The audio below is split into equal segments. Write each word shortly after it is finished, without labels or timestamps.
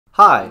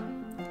Hi,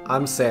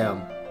 I'm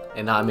Sam,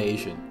 and I'm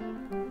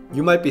Asian.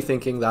 You might be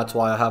thinking that's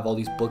why I have all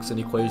these books and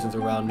equations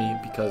around me,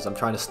 because I'm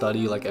trying to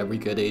study like every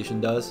good Asian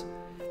does.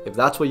 If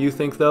that's what you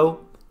think though,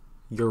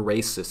 you're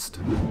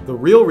racist. The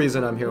real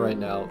reason I'm here right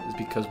now is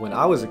because when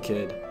I was a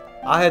kid,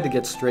 I had to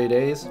get straight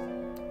A's,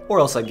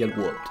 or else I'd get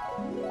whooped.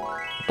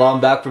 But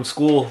I'm back from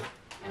school.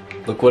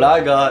 Look what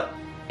I got.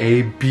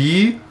 A,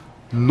 B?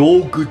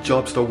 No good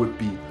job start with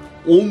B.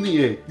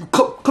 Only A. You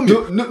come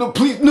here. No,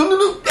 please.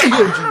 No. A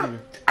engineer.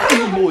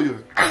 A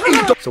lawyer.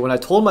 So when I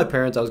told my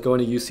parents I was going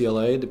to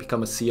UCLA to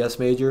become a CS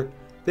major,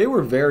 they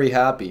were very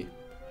happy.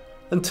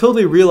 Until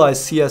they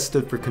realized CS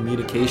stood for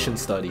Communication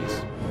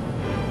Studies.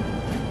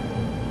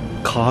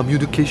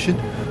 Communication?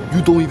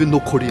 You don't even know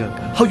Korean.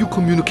 How you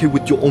communicate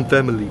with your own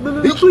family?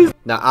 Please.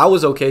 Now I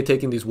was okay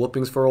taking these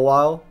whoopings for a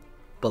while,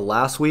 but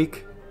last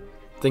week,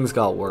 things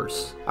got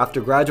worse.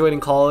 After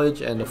graduating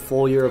college and a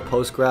full year of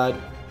post-grad,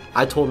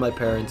 I told my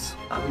parents,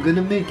 I'm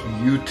gonna make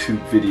YouTube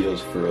videos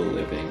for a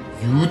living.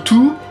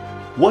 YouTube?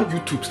 What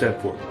YouTube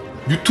stand for?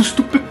 You too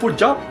stupid for a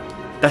job?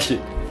 That shit.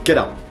 Get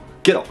out.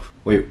 Get out.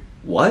 wait,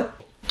 what?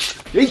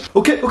 Hey,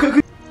 okay.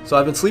 So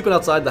I've been sleeping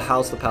outside the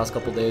house the past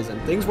couple days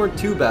and things weren't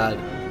too bad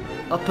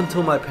up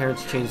until my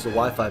parents changed the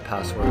Wi-Fi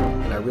password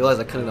and I realized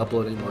I couldn't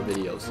upload any more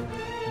videos.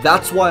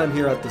 That's why I'm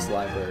here at this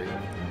library.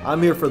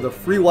 I'm here for the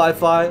free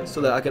Wi-Fi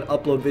so that I can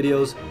upload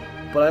videos,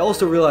 but I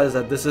also realized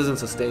that this isn't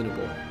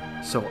sustainable.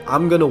 So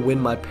I'm gonna win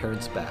my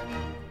parents back.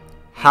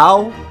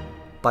 How?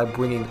 By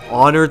bringing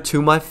honor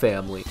to my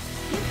family.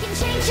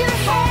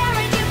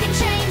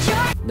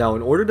 Now,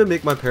 in order to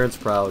make my parents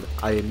proud,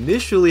 I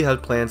initially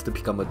had plans to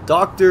become a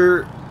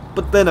doctor,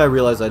 but then I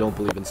realized I don't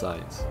believe in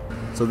science.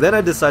 So then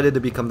I decided to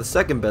become the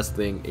second best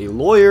thing, a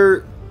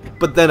lawyer,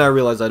 but then I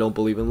realized I don't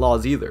believe in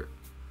laws either.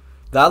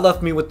 That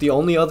left me with the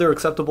only other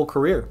acceptable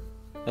career,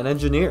 an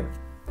engineer.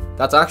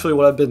 That's actually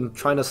what I've been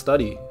trying to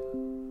study.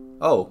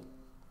 Oh,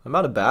 I'm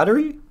out of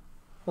battery?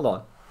 Hold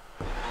on.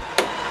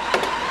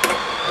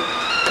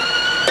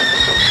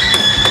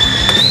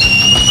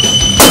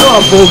 Oh,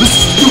 bro, this is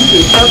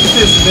stupid. F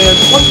this, man.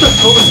 What the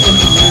hell is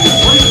engineering?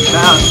 What is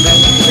math,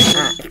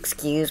 man?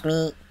 Excuse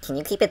me, can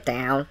you keep it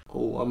down?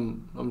 Oh,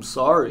 I'm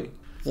sorry.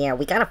 Yeah,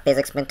 we got a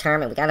physics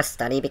midterm and we gotta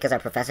study because our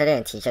professor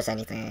didn't teach us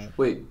anything.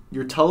 Wait,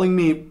 you're telling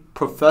me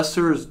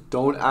professors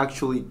don't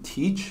actually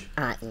teach?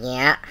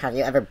 Yeah, have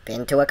you ever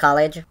been to a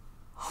college?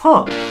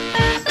 Huh.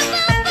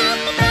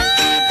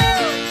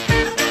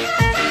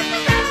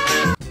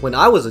 When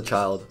I was a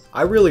child,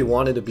 I really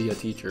wanted to be a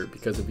teacher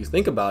because if you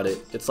think about it,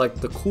 it's like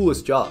the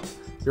coolest job.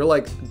 You're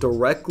like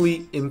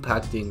directly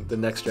impacting the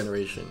next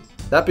generation.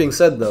 That being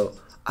said though,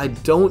 I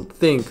don't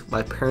think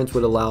my parents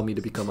would allow me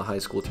to become a high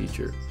school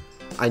teacher.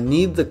 I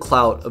need the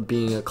clout of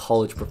being a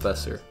college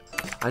professor.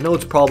 I know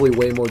it's probably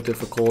way more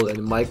difficult and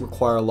it might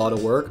require a lot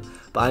of work,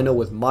 but I know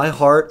with my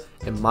heart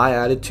and my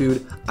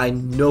attitude, I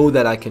know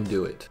that I can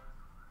do it.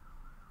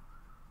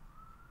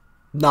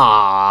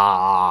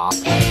 Nah.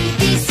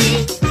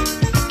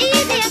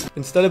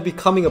 Instead of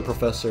becoming a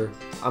professor,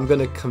 I'm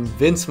gonna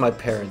convince my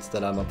parents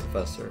that I'm a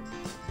professor.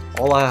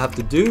 All I have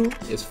to do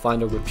is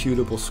find a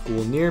reputable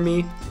school near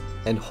me,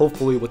 and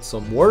hopefully with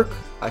some work,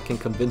 I can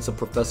convince a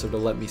professor to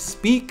let me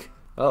speak.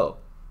 Oh,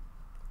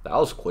 that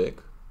was quick.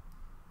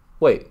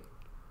 Wait,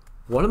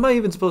 what am I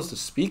even supposed to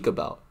speak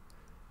about?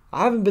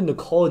 I haven't been to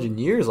college in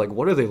years, like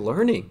what are they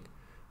learning?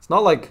 It's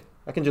not like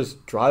I can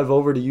just drive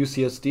over to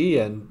UCSD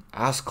and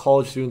ask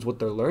college students what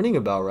they're learning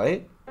about,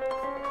 right?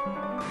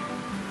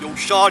 Yo,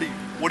 Shawty,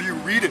 what are you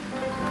reading?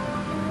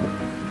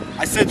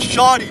 I said,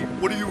 Shawty,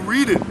 what are you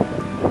reading?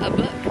 A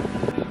book.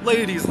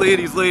 Ladies,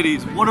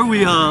 what are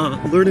we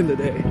learning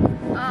today?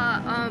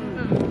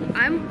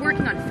 I'm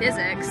working on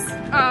physics.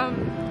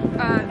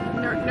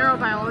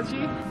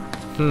 Neurobiology.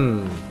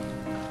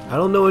 I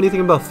don't know anything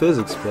about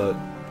physics, but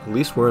at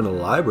least we're in a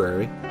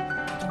library.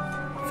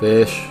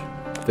 Fish,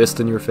 fist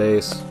in your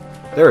face.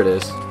 There it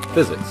is,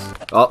 physics.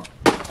 Oh,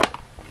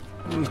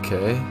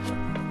 okay.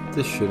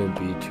 This shouldn't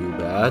be too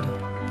bad.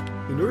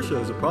 Inertia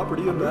is a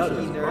property of matter.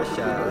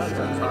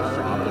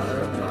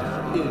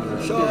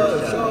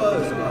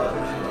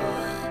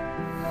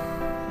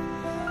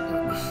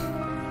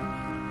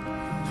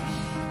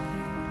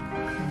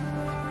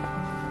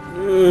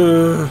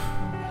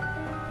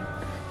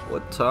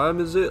 What time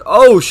is it?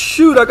 Oh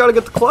shoot, I gotta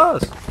get to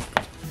class.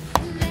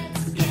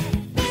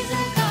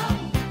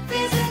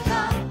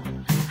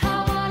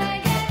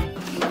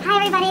 Hi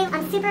everybody,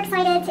 I'm super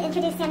excited to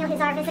introduce Samuel,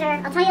 who's our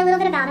visitor. I'll tell you a little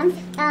bit about him.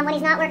 When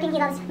he's not working, he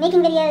loves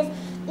making videos,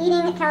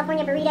 eating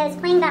California burritos,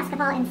 playing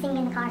basketball, and singing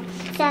in the car.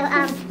 So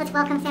let's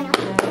welcome Samuel.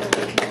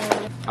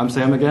 I'm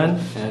Sam again,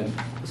 and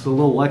it's a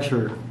little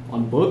lecture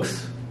on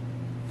books,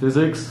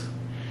 physics,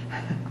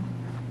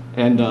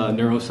 and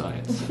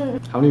neuroscience.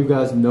 How many of you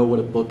guys know what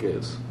a book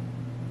is?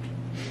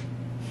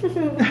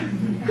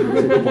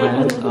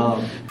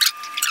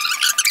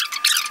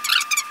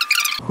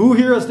 Who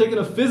here has taken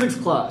a physics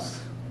class?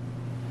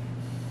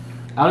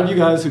 Out of you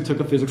guys who took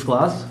a physics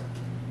class,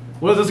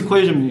 what does this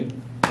equation mean?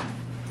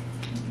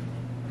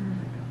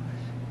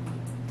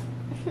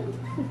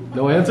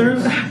 No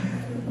answers?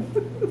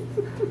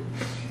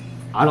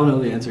 I don't know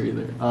the answer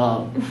either.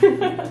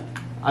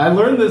 I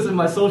learned this in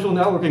my social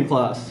networking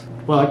class,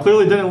 but I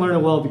clearly didn't learn it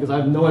well because I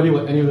have no idea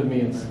what any of it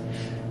means.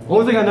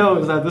 Only thing I know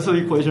is that this is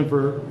the equation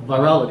for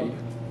virality.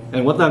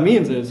 And what that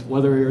means is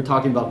whether you're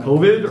talking about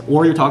COVID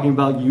or you're talking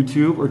about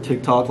YouTube or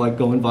TikTok like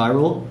going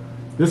viral,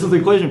 this is the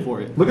equation for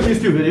it. Look at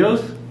these two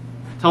videos.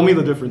 Tell me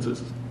the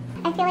differences.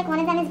 I feel like one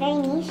of them is very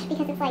niche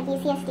because it's like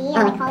UCSD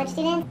and like college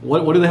students.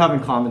 What do they have in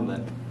common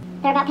then?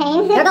 They're about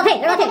pain. They're about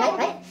pain,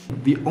 right?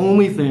 The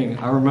only thing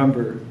I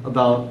remember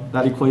about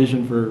that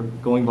equation for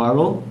going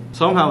viral,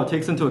 somehow it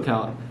takes into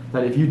account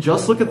that if you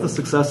just look at the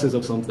successes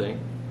of something,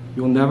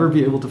 you'll never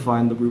be able to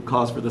find the root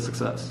cause for the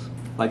success.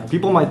 Like,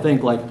 people might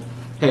think like,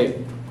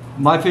 hey,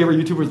 my favorite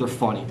YouTubers are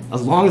funny.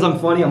 As long as I'm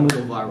funny, I'm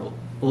gonna go viral.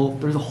 Well,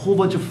 there's a whole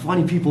bunch of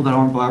funny people that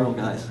aren't viral,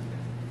 guys.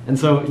 And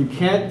so you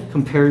can't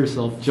compare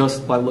yourself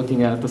just by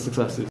looking at the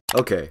successes.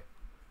 Okay,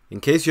 in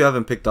case you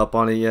haven't picked up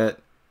on it yet,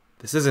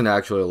 this isn't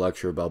actually a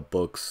lecture about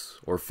books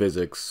or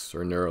physics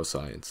or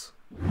neuroscience.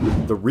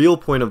 The real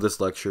point of this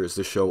lecture is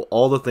to show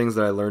all the things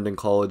that I learned in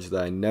college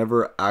that I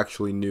never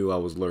actually knew I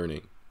was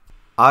learning.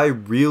 I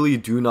really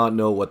do not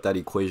know what that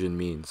equation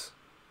means,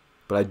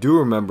 but I do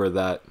remember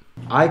that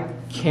I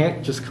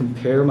can't just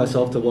compare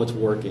myself to what's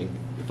working.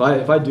 If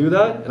I do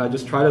that and I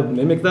just try to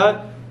mimic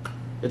that,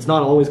 it's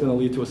not always going to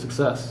lead to a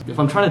success. If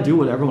I'm trying to do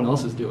what everyone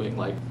else is doing,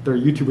 like there are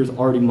YouTubers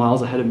already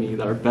miles ahead of me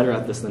that are better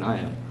at this than I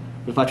am.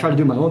 But if I try to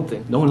do my own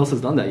thing, no one else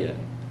has done that yet.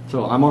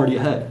 So I'm already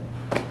ahead.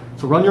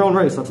 So run your own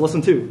race, that's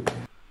lesson 2.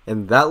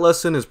 And that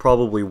lesson is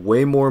probably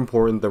way more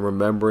important than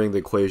remembering the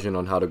equation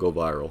on how to go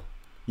viral.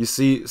 You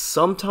see,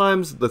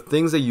 sometimes the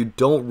things that you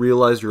don't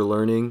realize you're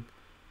learning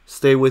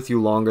stay with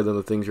you longer than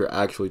the things you're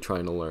actually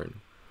trying to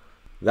learn.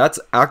 That's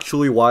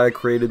actually why I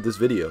created this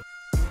video.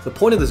 The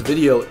point of this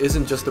video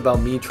isn't just about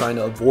me trying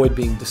to avoid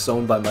being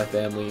disowned by my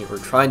family or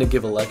trying to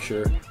give a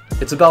lecture.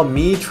 It's about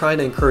me trying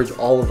to encourage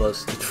all of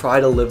us to try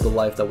to live the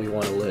life that we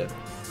want to live.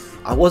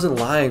 I wasn't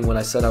lying when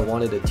I said I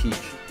wanted to teach.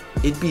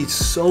 It'd be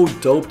so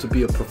dope to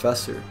be a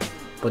professor,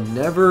 but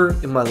never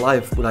in my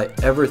life would I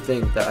ever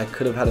think that I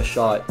could have had a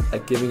shot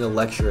at giving a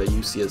lecture at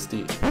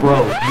UCSD.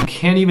 Bro, you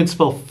can't even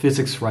spell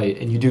physics right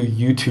and you do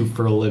YouTube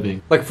for a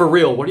living. Like, for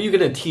real, what are you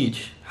gonna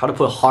teach? How to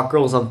put hot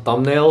girls on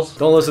thumbnails?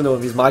 Don't listen to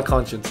him, he's my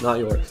conscience, not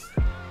yours.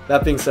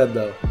 That being said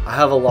though, I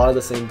have a lot of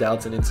the same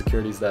doubts and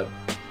insecurities that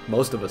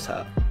most of us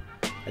have.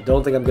 I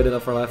don't think I'm good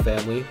enough for my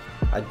family.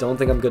 I don't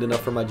think I'm good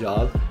enough for my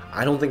job.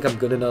 I don't think I'm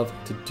good enough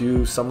to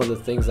do some of the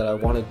things that I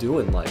want to do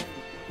in life.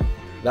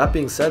 That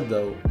being said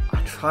though,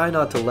 I try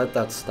not to let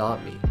that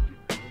stop me.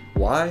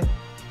 Why?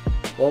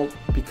 Well,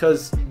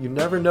 because you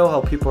never know how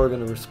people are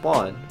going to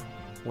respond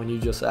when you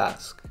just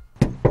ask.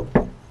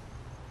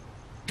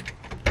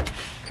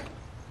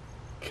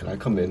 Can I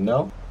come in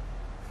now?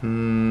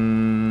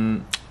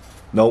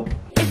 Nope.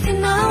 If you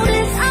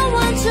notice, I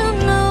want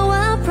to know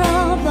our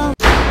problem.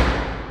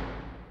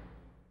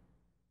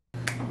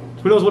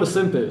 Who knows what a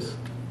simp is?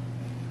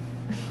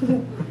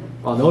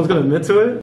 Oh, no one's gonna admit to it?